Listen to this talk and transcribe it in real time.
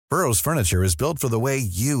Burrow's furniture is built for the way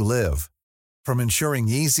you live. From ensuring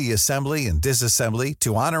easy assembly and disassembly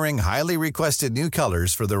to honoring highly requested new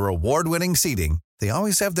colors for their award-winning seating, they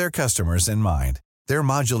always have their customers in mind. Their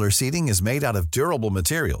modular seating is made out of durable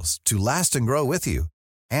materials to last and grow with you.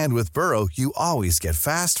 And with Burrow, you always get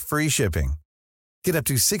fast, free shipping. Get up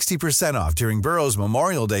to 60% off during Burrow's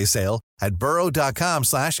Memorial Day sale at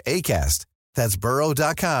burrow.com/ACAST. That's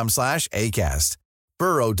burrow.com/ACAST.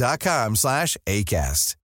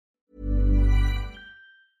 burrow.com/ACAST.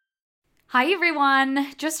 Hi everyone,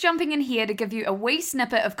 just jumping in here to give you a wee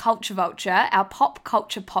snippet of Culture Vulture, our pop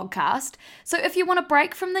culture podcast. So if you want a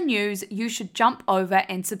break from the news, you should jump over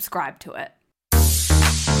and subscribe to it.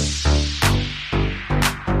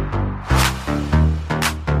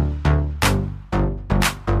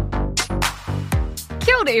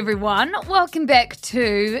 Kia ora everyone, welcome back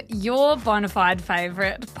to your bona fide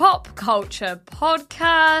favourite pop culture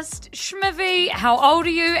podcast. Shmivy, how old are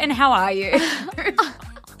you and how are you?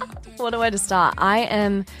 What a way to start. I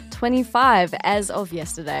am 25 as of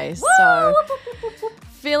yesterday, so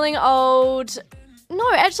feeling old.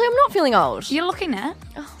 No, actually, I'm not feeling old. You're looking at?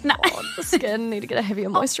 Oh, no. God, the skin. Need to get a heavier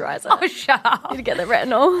moisturiser. Oh, shut up. Need to get the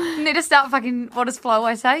retinol. Need to start fucking, what does Flo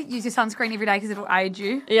always say? Use your sunscreen every day because it'll age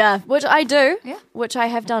you. Yeah, which I do. Yeah. Which I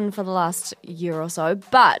have done for the last year or so.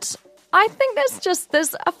 But I think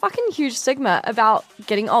there's a fucking huge stigma about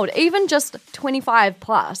getting old, even just 25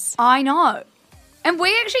 plus. I know. And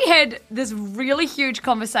we actually had this really huge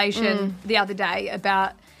conversation the other day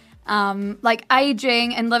about like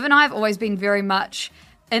aging, and Liv and I have always been very much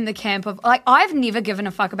in the camp of, like, I've never given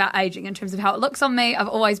a fuck about aging in terms of how it looks on me. I've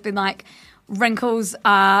always been like, wrinkles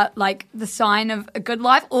are like the sign of a good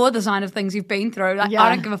life or the sign of things you've been through. Like, Yeah. I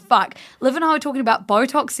don't give a fuck. Liv and I were talking about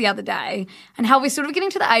Botox the other day and how we're sort of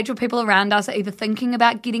getting to the age where people around us are either thinking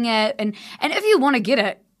about getting it, and if you want to get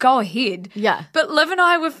it, go ahead. Yeah. But Liv and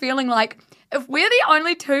I were feeling like, if we're the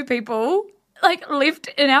only two people like left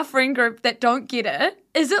in our friend group that don't get it,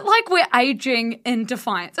 is it like we're aging in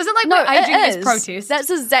defiance? Is it like we're aging as protest? That's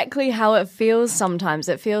exactly how it feels sometimes.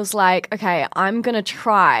 It feels like, okay, I'm going to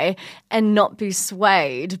try and not be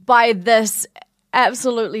swayed by this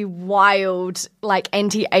absolutely wild, like,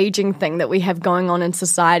 anti-aging thing that we have going on in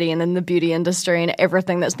society and in the beauty industry and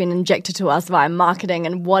everything that's been injected to us via marketing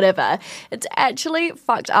and whatever. It's actually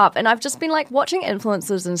fucked up. And I've just been like watching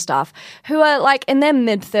influencers and stuff who are like in their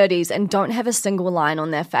mid-30s and don't have a single line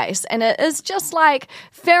on their face. And it is just like,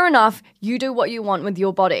 fair enough, you do what you want with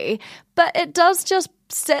your body, but it does just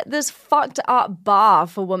set this fucked up bar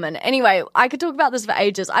for women. Anyway, I could talk about this for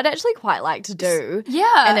ages. I'd actually quite like to do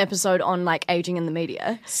an episode on like aging in the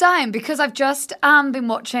media. Same, because I've just been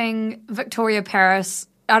watching Victoria Paris.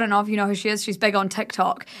 I don't know if you know who she is. She's big on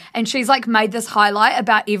TikTok. And she's like made this highlight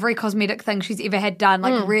about every cosmetic thing she's ever had done,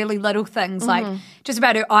 like really little things, like just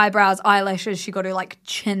about her eyebrows, eyelashes. She got her like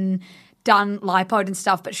chin done, lipoed and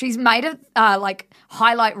stuff. But she's made a like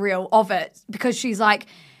highlight reel of it because she's like,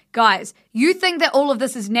 guys, you think that all of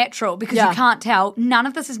this is natural because you can't tell. None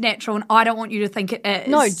of this is natural, and I don't want you to think it is.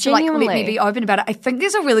 No, so, like, genuinely. let me be open about it. I think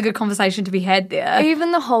there's a really good conversation to be had there.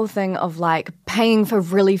 Even the whole thing of like paying for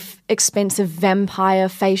really expensive vampire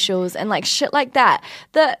facials and like shit like that.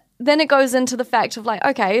 Then it goes into the fact of like,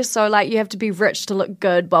 okay, so like you have to be rich to look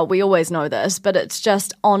good. Well, we always know this, but it's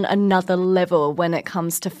just on another level when it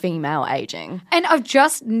comes to female aging. And I've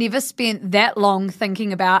just never spent that long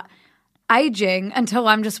thinking about aging until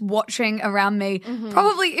I'm just watching around me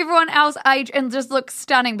probably everyone else age and just look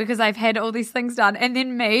stunning because they've had all these things done, and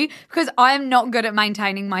then me because I am not good at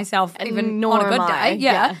maintaining myself even on a good day.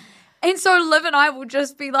 Yeah. And so Liv and I will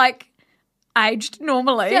just be like aged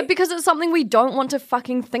normally. Yeah, because it's something we don't want to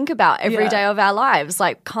fucking think about every day of our lives.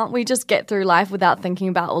 Like, can't we just get through life without thinking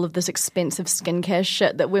about all of this expensive skincare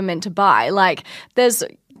shit that we're meant to buy? Like, there's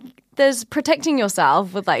protecting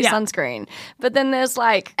yourself with like sunscreen, but then there's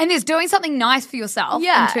like, and there's doing something nice for yourself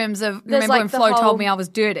in terms of, remember like when Flo told me I was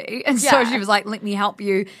dirty, and so she was like, let me help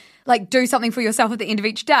you like do something for yourself at the end of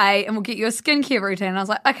each day and we'll get you a skincare routine. And I was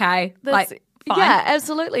like, okay, like fine. Yeah,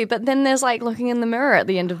 absolutely. But then there's like looking in the mirror at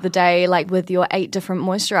the end of the day, like with your 8 different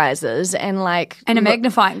moisturizers and like and a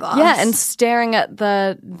magnifying glass. Yeah, and staring at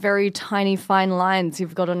the very tiny fine lines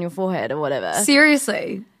you've got on your forehead or whatever.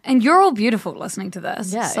 Seriously. And you're all beautiful listening to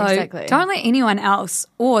this. Yeah, so exactly. Don't let anyone else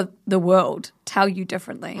or the world tell you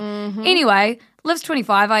differently. Anyway, Liv's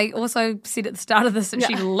 25. I also said at the start of this that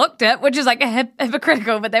she looked it, which is like a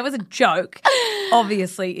hypocritical, but that was a joke,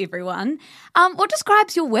 obviously, everyone. What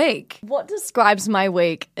describes your week? What describes my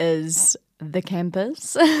week is the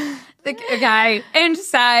campus. Okay, and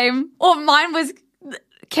same. Or mine was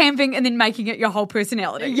camping and then making it your whole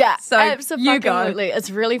personality. Yeah, so absolutely. You go. It's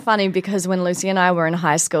really funny because when Lucy and I were in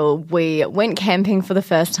high school, we went camping for the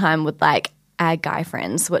first time with like our guy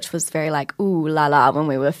friends, which was very like, ooh la la when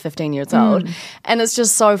we were 15 years old. And it's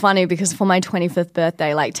just so funny because for my 25th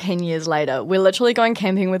birthday, like 10 years later, we're literally going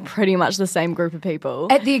camping with pretty much the same group of people.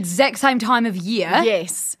 At the exact same time of year.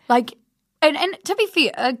 Yes. Like, and to be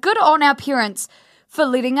fair, good on our parents for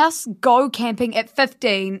letting us go camping at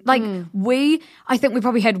 15. Like, I think we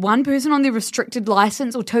probably had one person on the restricted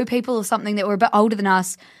license or two people or something that were a bit older than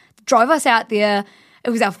us, drove us out there. It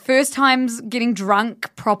was our first times getting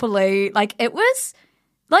drunk properly. Like, it was,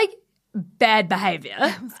 like, bad behaviour.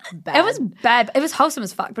 It was bad. It was wholesome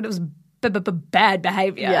as fuck, but it was bad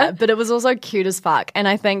behaviour. Yeah, but it was also cute as fuck. And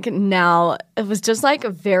I think now it was just, like,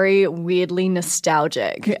 very weirdly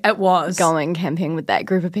nostalgic. It was. Going camping with that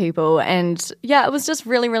group of people. And, yeah, it was just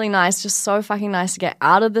really, really nice. Just so fucking nice to get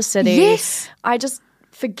out of the city. Yes. I just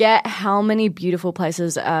forget how many beautiful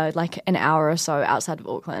places are like an hour or so outside of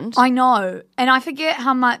Auckland. I know. And I forget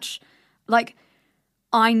how much, like,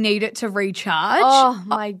 I need it to recharge. Oh,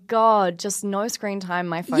 my God. Just no screen time.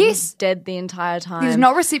 My phone is dead the entire time. There's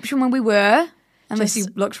no reception when we were, unless you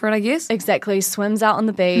looked for it, I guess. Exactly. Swims out on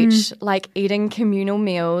the beach, like eating communal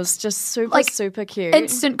meals. Just super cute.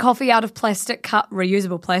 Instant coffee out of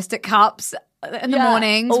reusable plastic cups in the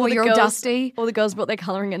mornings where you're all dusty. All the girls brought their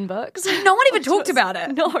colouring in books. No one even talked about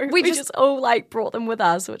it. No, we just all like brought them with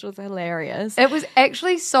us, which was hilarious. It was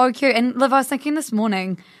actually so cute. And Liv, I was thinking this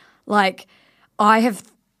morning, like,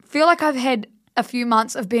 feel like I've had a few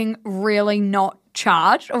months of being really not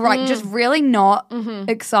charged or like just really not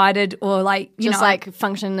excited or like, you know. Like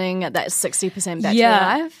functioning at that 60% battery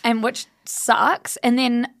life. And which sucks. And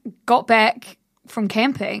then got back from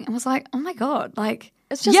camping and was like, oh my God, like,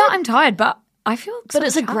 it's just like, I'm tired, but I feel But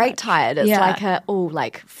it's a great tired. It's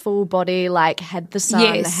like full body, like had the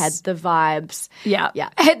sun, had the vibes. Yeah.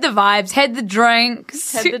 Had the vibes, had the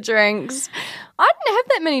drinks. Had the drinks. I didn't have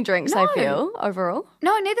that many drinks, I feel, overall.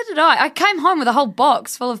 No, neither did I. I came home with a whole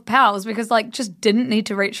box full of pals because, like, just didn't need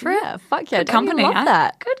to reach for it. Yeah, fuck yeah. Good company. Love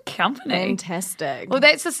that. Good company. Fantastic. Well,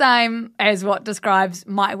 that's the same as what describes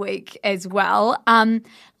my week as well.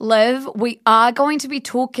 Liv, we are going to be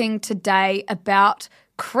talking today about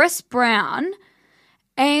Chris Brown.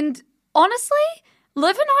 And honestly,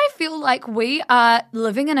 Liv and I feel like we are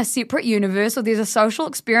living in a separate universe, or there's a social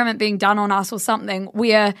experiment being done on us or something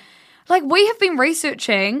where, like, we have been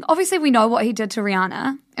researching, obviously we know what he did to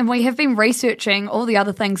Rihanna, and we have been researching all the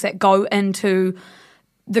other things that go into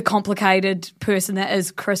the complicated person that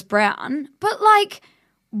is Chris Brown. But, like,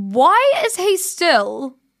 why is he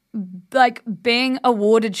still, like, being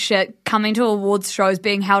awarded shit, coming to awards shows,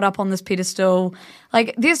 being held up on this pedestal?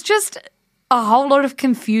 Like, there's just a whole lot of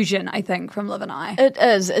confusion, I think, from Liv and I. It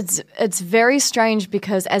is. It's very strange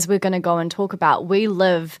because, as we're going to go and talk about, we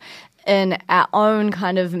live in our own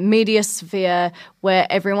kind of media sphere where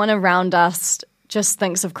everyone around us just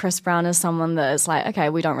thinks of Chris Brown as someone that is like, okay,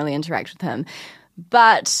 we don't really interact with him.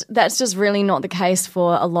 But that's just really not the case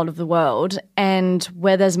for a lot of the world. And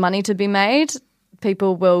where there's money to be made,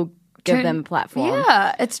 people will give them a platform.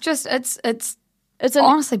 Yeah, it's just, it's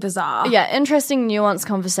honestly bizarre. Yeah, interesting, nuanced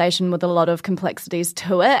conversation with a lot of complexities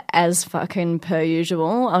to it, as fucking per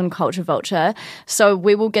usual on Culture Vulture. So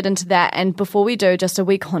we will get into that. And before we do, just a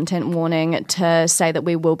wee content warning to say that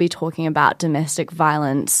we will be talking about domestic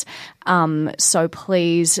violence. So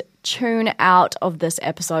please tune out of this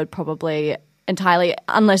episode probably entirely,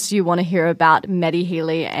 unless you want to hear about Maddie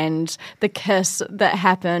Healy and the kiss that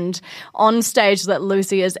happened on stage that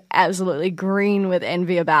Lucy is absolutely green with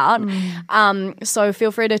envy about. So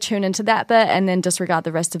feel free to tune into that bit and then disregard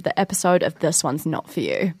the rest of the episode if this one's not for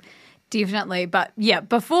you. Definitely. But yeah,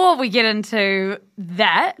 before we get into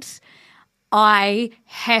that, I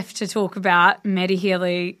have to talk about Maddie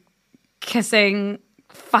Healy kissing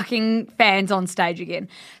fucking fans on stage again.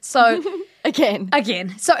 So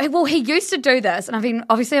Again. So, well, he used to do this, and I've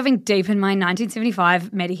been deep in my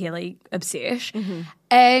 1975 Maddie Healy obsession.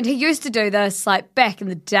 And he used to do this, like, back in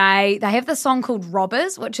the day. They have this song called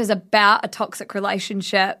Robbers, which is about a toxic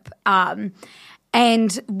relationship. And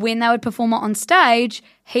when they would perform it on stage,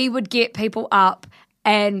 he would get people up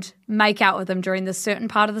and make out with them during this certain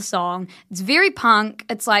part of the song. It's very punk.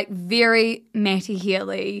 It's, like, very Matty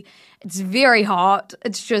Healy. It's very hot.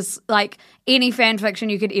 It's just like any fan fiction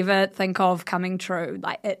you could ever think of coming true.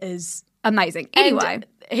 Like, it is amazing. Anyway. And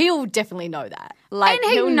he'll definitely know that. Like,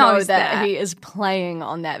 and he'll know that he is playing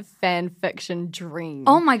on that fan fiction dream.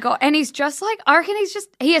 Oh my God. And he's just like, I reckon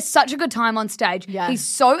he has such a good time on stage. Yeah. He's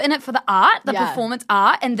so in it for the art, the performance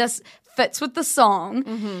art, and this fits with the song.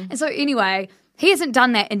 And so anyway, he hasn't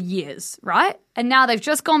done that in years, right? And now they've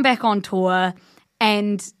just gone back on tour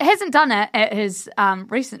and hasn't done it at his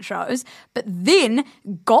recent shows, but then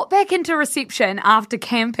got back into reception after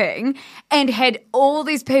camping and had all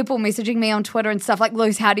these people messaging me on Twitter and stuff like,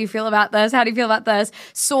 Luce, how do you feel about this? How do you feel about this?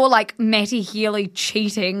 Saw like Matty Healy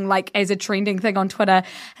cheating like as a trending thing on Twitter. And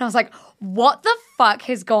I was like, what the fuck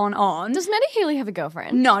has gone on? Does Matty Healy have a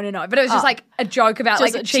girlfriend? No. But it was just like a joke about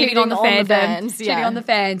Just like cheating on the fans. Cheating on the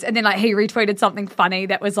fans. And then like he retweeted something funny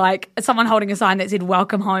that was like someone holding a sign that said,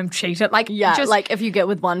 welcome home, cheater. Like, just, like if you get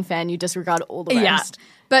with one fan, you disregard all the rest. Yeah.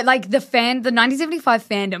 But like the 1975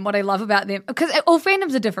 fandom, what I love about them, because all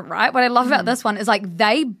fandoms are different, right? What I love about this one is like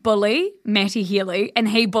they bully Matty Healy and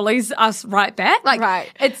he bullies us right back.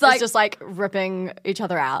 Like, It's just like ripping each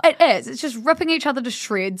other out. It is. It's just ripping each other to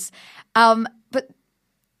shreds. But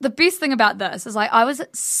the best thing about this is like I was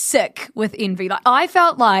sick with envy. Like I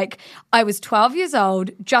felt like I was 12 years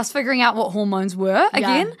old just figuring out what hormones were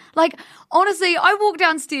again. Yeah. Like honestly, I walked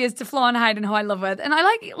downstairs to Flo and Hayden, who I live with, and I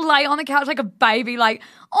like lay on the couch like a baby, like,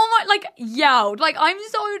 oh my, like yelled. Like I'm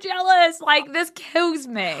so jealous. Like this kills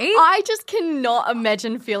me. I just cannot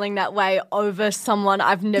imagine feeling that way over someone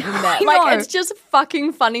I've never met. Like it's just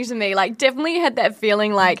fucking funny to me. Like definitely had that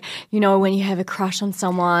feeling like, you know, when you have a crush on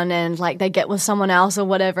someone and like they get with someone else or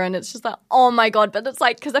whatever and it's just like, oh my God. But it's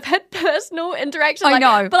like, because I've had personal interaction. I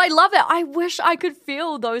know. But I love it. I wish I could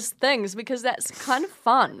feel those things because that's kind of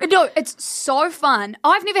fun. No, it's so fun.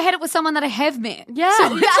 I've never had it with someone that I have met. Yeah. So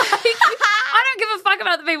it's like, I don't give a fuck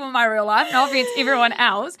about the people in my real life. No offense, everyone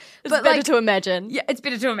else. It's better to imagine. Yeah, it's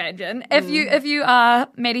better to imagine. If you are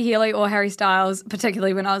Matty Healy or Harry Styles,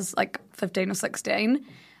 particularly when I was like 15 or 16,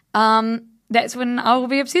 that's when I will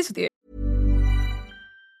be obsessed with you.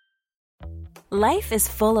 Life is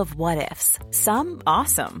full of what-ifs. Some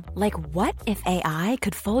awesome, like what if AI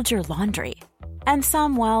could fold your laundry? And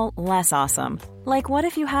some, well, less awesome, like what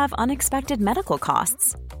if you have unexpected medical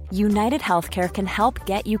costs? United Healthcare can help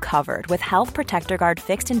get you covered with Health Protector Guard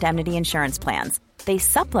fixed indemnity insurance plans. They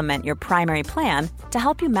supplement your primary plan to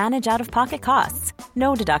help you manage out-of-pocket costs.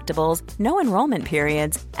 No deductibles, no enrollment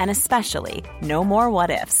periods, and especially no more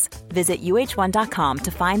what-ifs. Visit uh1.com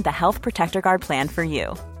to find the Health Protector Guard plan for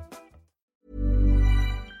you.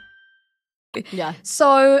 Yeah.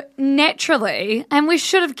 So naturally, and we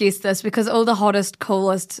should have guessed this because all the hottest,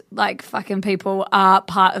 coolest, like fucking people are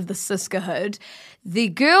part of the sisterhood. The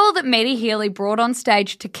girl that Matty Healy brought on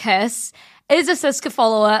stage to kiss is a Siska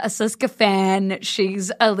follower, a Siska fan.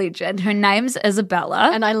 She's a legend. Her name's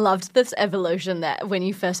Isabella. And I loved this evolution that when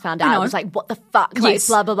you first found out, it was like, what the fuck? Like, Yes.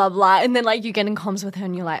 blah, blah, blah, blah. And then like you get in comms with her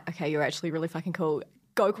and you're like, okay, you're actually really fucking cool.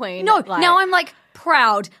 Go queen. No, like, now I'm like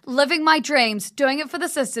proud, living my dreams, doing it for the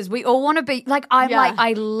sisters. We all want to be like,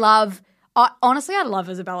 I love honestly, I love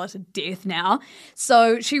Isabella to death now.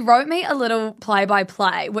 So she wrote me a little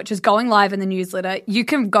play-by-play, which is going live in the newsletter. You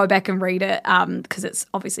can go back and read it because it's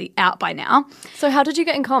obviously out by now. So how did you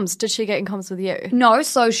get in comms? Did she get in comms with you? No,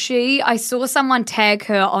 so I saw someone tag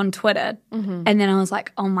her on Twitter and then I was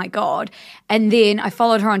like, oh my God. And then I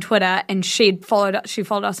followed her on Twitter and she followed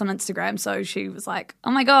us on Instagram. So she was like,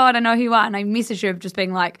 oh my God, I know who you are. And I messaged her just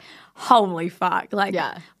being like, holy fuck. Like,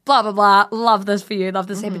 blah, blah, blah. Love this for you. Love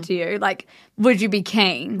this happened to you. Like, would you be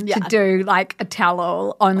keen to do like a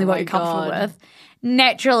tell-all, only what you're comfortable with?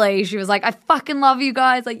 Naturally, she was like, I fucking love you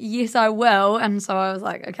guys. Like, yes, I will. And so I was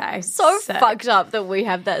like, okay. So sick. fucked up that we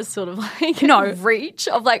have that sort of like reach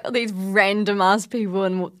of like these random ass people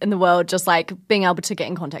in the world just like being able to get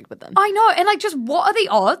in contact with them. I know. And like, just what are the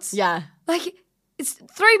odds? Yeah. Like, it's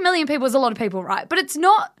 3 million people is a lot of people, right? But it's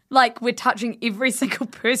not like we're touching every single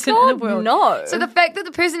person in the world. No. So the fact that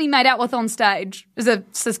the person he made out with on stage is a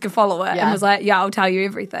Siska follower and was like, yeah, I'll tell you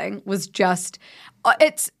everything, was just,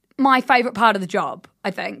 it's my favourite part of the job,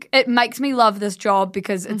 I think. It makes me love this job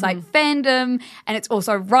because it's like fandom and it's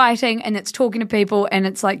also writing and it's talking to people and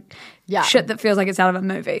it's like shit that feels like it's out of a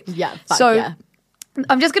movie. Yeah.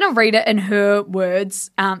 I'm just going to read it in her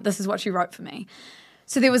words. This is what she wrote for me.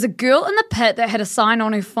 So there was a girl in the pit that had a sign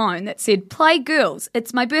on her phone that said, play girls,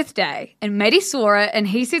 it's my birthday. And Maddie saw it and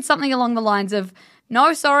he said something along the lines of,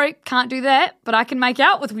 no, sorry, can't do that, but I can make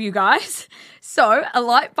out with you guys. So a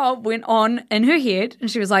light bulb went on in her head and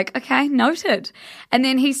she was like, okay, noted. And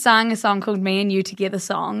then he sang a song called Me and You Together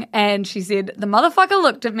song. And she said, the motherfucker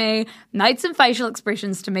looked at me, made some facial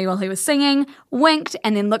expressions to me while he was singing, winked,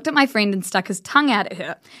 and then looked at my friend and stuck his tongue out at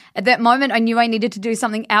her. At that moment, I knew I needed to do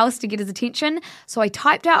something else to get his attention. So I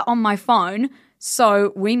typed out on my phone,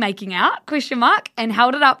 So we making out, ? And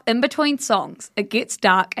held it up in between songs. It gets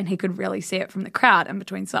dark and he could really see it from the crowd in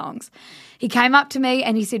between songs. He came up to me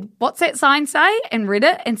and he said, what's that sign say? And read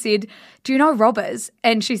it and said, do you know robbers?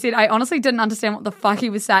 And she said, I honestly didn't understand what the fuck he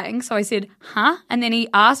was saying. So I said, huh? And then he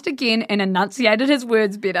asked again and enunciated his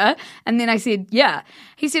words better. And then I said, yeah.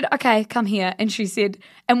 He said, okay, come here. And she said,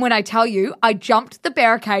 and when I tell you, I jumped the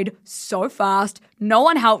barricade so fast. No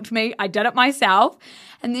one helped me. I did it myself.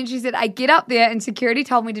 And then she said, I get up there and security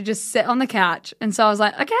told me to just sit on the couch. And so I was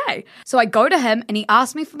like, okay. So I go to him and he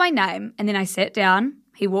asked me for my name. And then I sat down.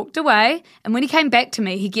 He walked away. And when he came back to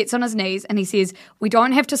me, he gets on his knees and he says, we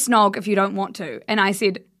don't have to snog if you don't want to. And I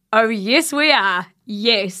said, oh, yes, we are.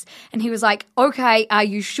 Yes. And he was like, okay, are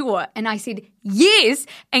you sure? And I said, yes,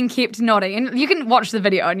 and kept nodding. And you can watch the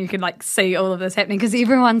video and you can like see all of this happening because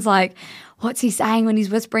everyone's like, what's he saying when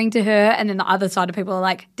he's whispering to her? And then the other side of people are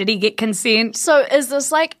like, did he get consent? So is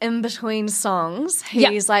this like in between songs?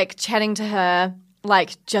 He's like chatting to her,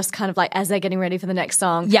 like just kind of like as they're getting ready for the next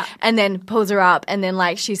song. Yeah. And then pulls her up and then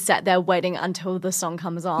like she's sat there waiting until the song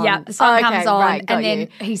comes on. Yeah, the song comes on right, and then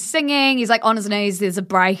he's singing. He's like on his knees. There's a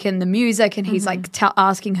break in the music and he's like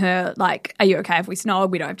asking her like, are you okay if we snog?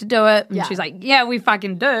 We don't have to do it. And she's like, yeah, we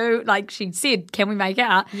fucking do. Like she said, can we make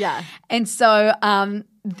out? Yeah. And so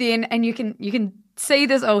then, and you can see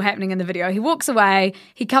this all happening in the video. He walks away.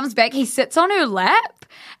 He comes back. He sits on her lap.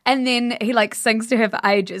 And then he like sings to her for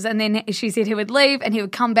ages. And then she said he would leave and he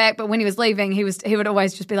would come back. But when he was leaving, he would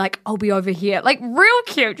always just be like, I'll be over here. Like real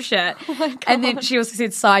cute shit. Oh my God. And then she also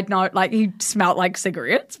said, side note, like he smelled like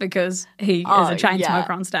cigarettes because he is a chain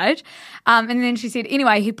smoker on stage. And then she said,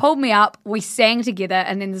 anyway, he pulled me up. We sang together.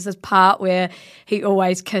 And then there's this part where he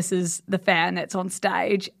always kisses the fan that's on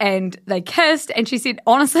stage. And they kissed. And she said,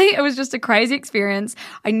 honestly, it was just a crazy experience.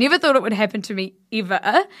 I never thought it would happen to me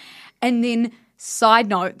ever. And then side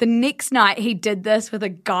note, the next night he did this with a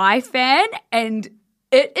guy fan and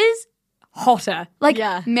it is hotter. Like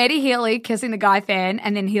Maddie Healy kissing the guy fan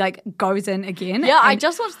and then he like goes in again. Yeah, I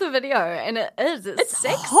just watched the video and it's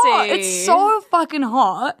sexy. Hot. It's so fucking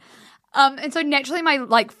hot. And so naturally my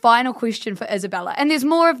like final question for Isabella, and there's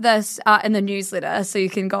more of this in the newsletter, so you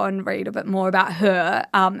can go and read a bit more about her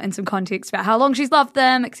and some context about how long she's loved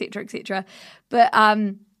them, etc., etc. But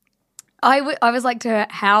I was like to her,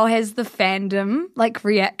 how has the fandom like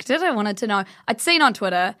reacted? I wanted to know. I'd seen on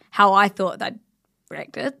Twitter how I thought they'd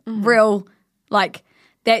reacted. Real like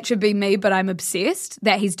that should be me, but I'm obsessed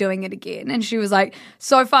that he's doing it again. And she was like,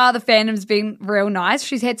 so far the fandom's been real nice.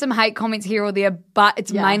 She's had some hate comments here or there, but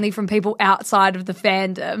it's mainly from people outside of the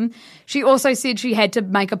fandom. She also said she had to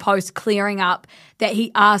make a post clearing up that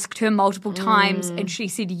he asked her multiple times and she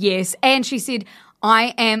said yes. And she said,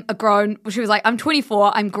 I am a grown, she was like, I'm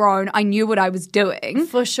 24, I'm grown, I knew what I was doing.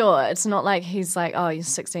 For sure. It's not like he's like, oh, you're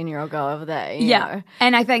 16-year-old girl over there. You know?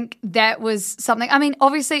 And I think that was something, I mean,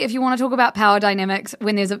 obviously if you want to talk about power dynamics,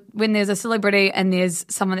 when there's a celebrity and there's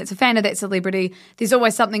someone that's a fan of that celebrity, there's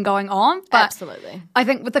always something going on. But absolutely. I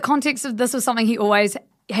think with the context of this was something he always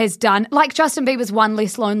has done, like Justin Bieber's One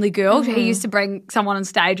Less Lonely Girl. He used to bring someone on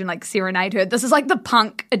stage and like serenade her. This is like the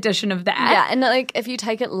punk edition of that. Yeah, and like if you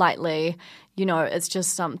take it lightly, you know, it's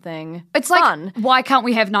just something it's fun. Like, why can't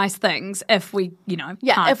we have nice things if we, you know,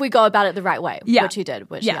 can't? If we go about it the right way, which he did,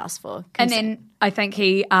 which he asked for. Consent. And then I think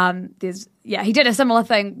he he did a similar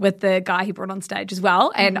thing with the guy he brought on stage as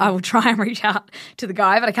well. And I will try and reach out to the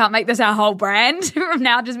guy, but I can't make this our whole brand from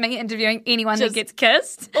now, just me interviewing anyone that gets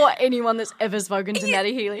kissed. Or anyone that's ever spoken to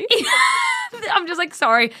Maddie Healy. I'm just like,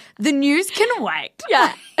 sorry, the news can wait.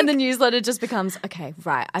 Yeah. And the newsletter just becomes, okay,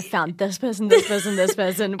 right, I found this person, this person, this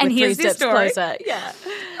person and with here's 3 steps story. closer.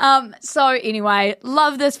 Yeah. So anyway,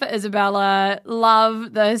 love this for Isabella.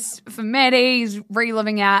 Love this for Maddie. He's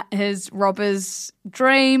reliving out his robber's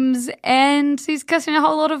dreams and he's kissing a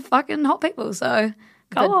whole lot of fucking hot people. So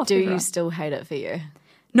go off. Do everyone. you still hate it for you?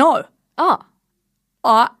 No. Oh.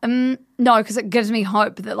 No, because it gives me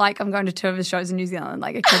hope that like I'm going to 2 of his shows in New Zealand.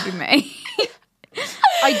 Like it could be me.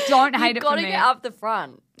 I don't hate it for me. You've got to get up the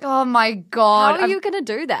front. Oh my God. How are you going to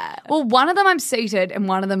do that? Well, one of them I'm seated and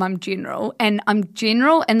one of them I'm general. And I'm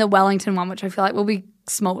general in the Wellington one, which I feel like will be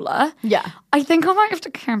smaller. Yeah. I think I might have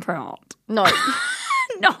to camp out. No.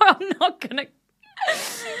 No, I'm not going to.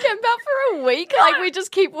 Camp out for a week? Like we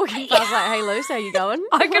just keep walking past like, hey Luce, how you going?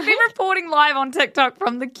 I could be reporting live on TikTok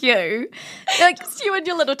from the queue. Like just you in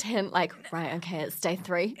your little tent like, right, okay, it's day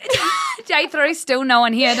 3. Day 3, still no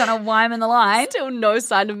one here. Don't know why I'm in the line. Still no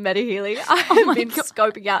sign of Maddie Healy. I've been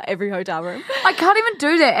scoping out every hotel room. I can't even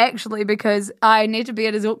do that actually because I need to be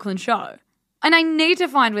at his Auckland show. And I need to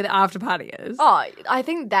find where the after party is. Oh, I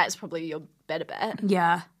think that's probably your bet a bit.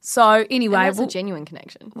 Yeah. So anyway, And that's a genuine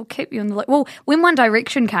connection. we'll keep you in the loop. Well, when One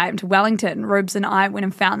Direction came to Wellington, Rubes and I went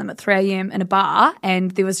and found them at 3 a.m. in a bar,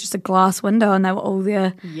 and there was just a glass window, and they were all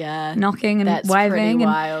there knocking and That's waving. pretty and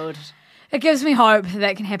wild. it gives me hope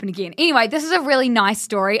that can happen again. Anyway, this is a really nice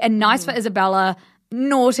story, and nice for Isabella.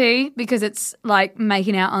 Naughty because it's like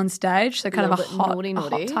making out on stage, so kind of a hot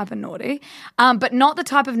type of naughty, but not the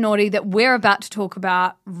type of naughty that we're about to talk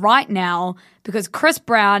about right now, because Chris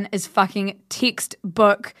Brown is fucking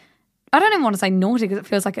textbook. I don't even want to say naughty because it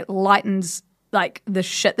feels like it lightens like the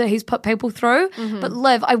shit that he's put people through. But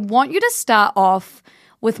Liv, I want you to start off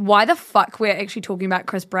with why the fuck we're actually talking about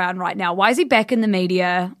Chris Brown right now. Why is he back in the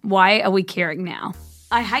media? Why are we caring now?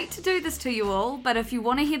 I hate to do this to you all, but if you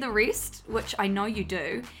want to hear the rest, which I know you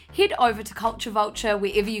do, head over to Culture Vulture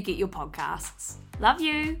wherever you get your podcasts. Love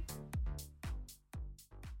you.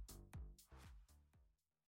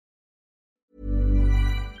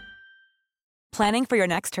 Planning for your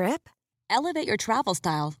next trip? Elevate your travel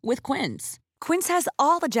style with Quince. Quince has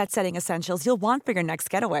all the jet-setting essentials you'll want for your next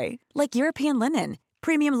getaway, like European linen,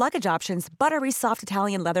 premium luggage options, buttery soft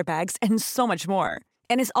Italian leather bags, and so much more.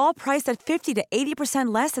 And is all priced at 50 to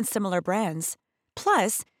 80% less than similar brands.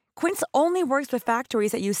 Plus, Quince only works with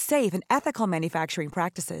factories that use safe and ethical manufacturing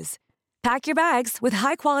practices. Pack your bags with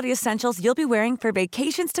high-quality essentials you'll be wearing for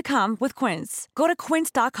vacations to come with Quince. Go to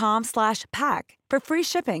quince.com/pack for free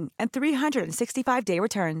shipping and 365-day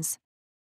returns.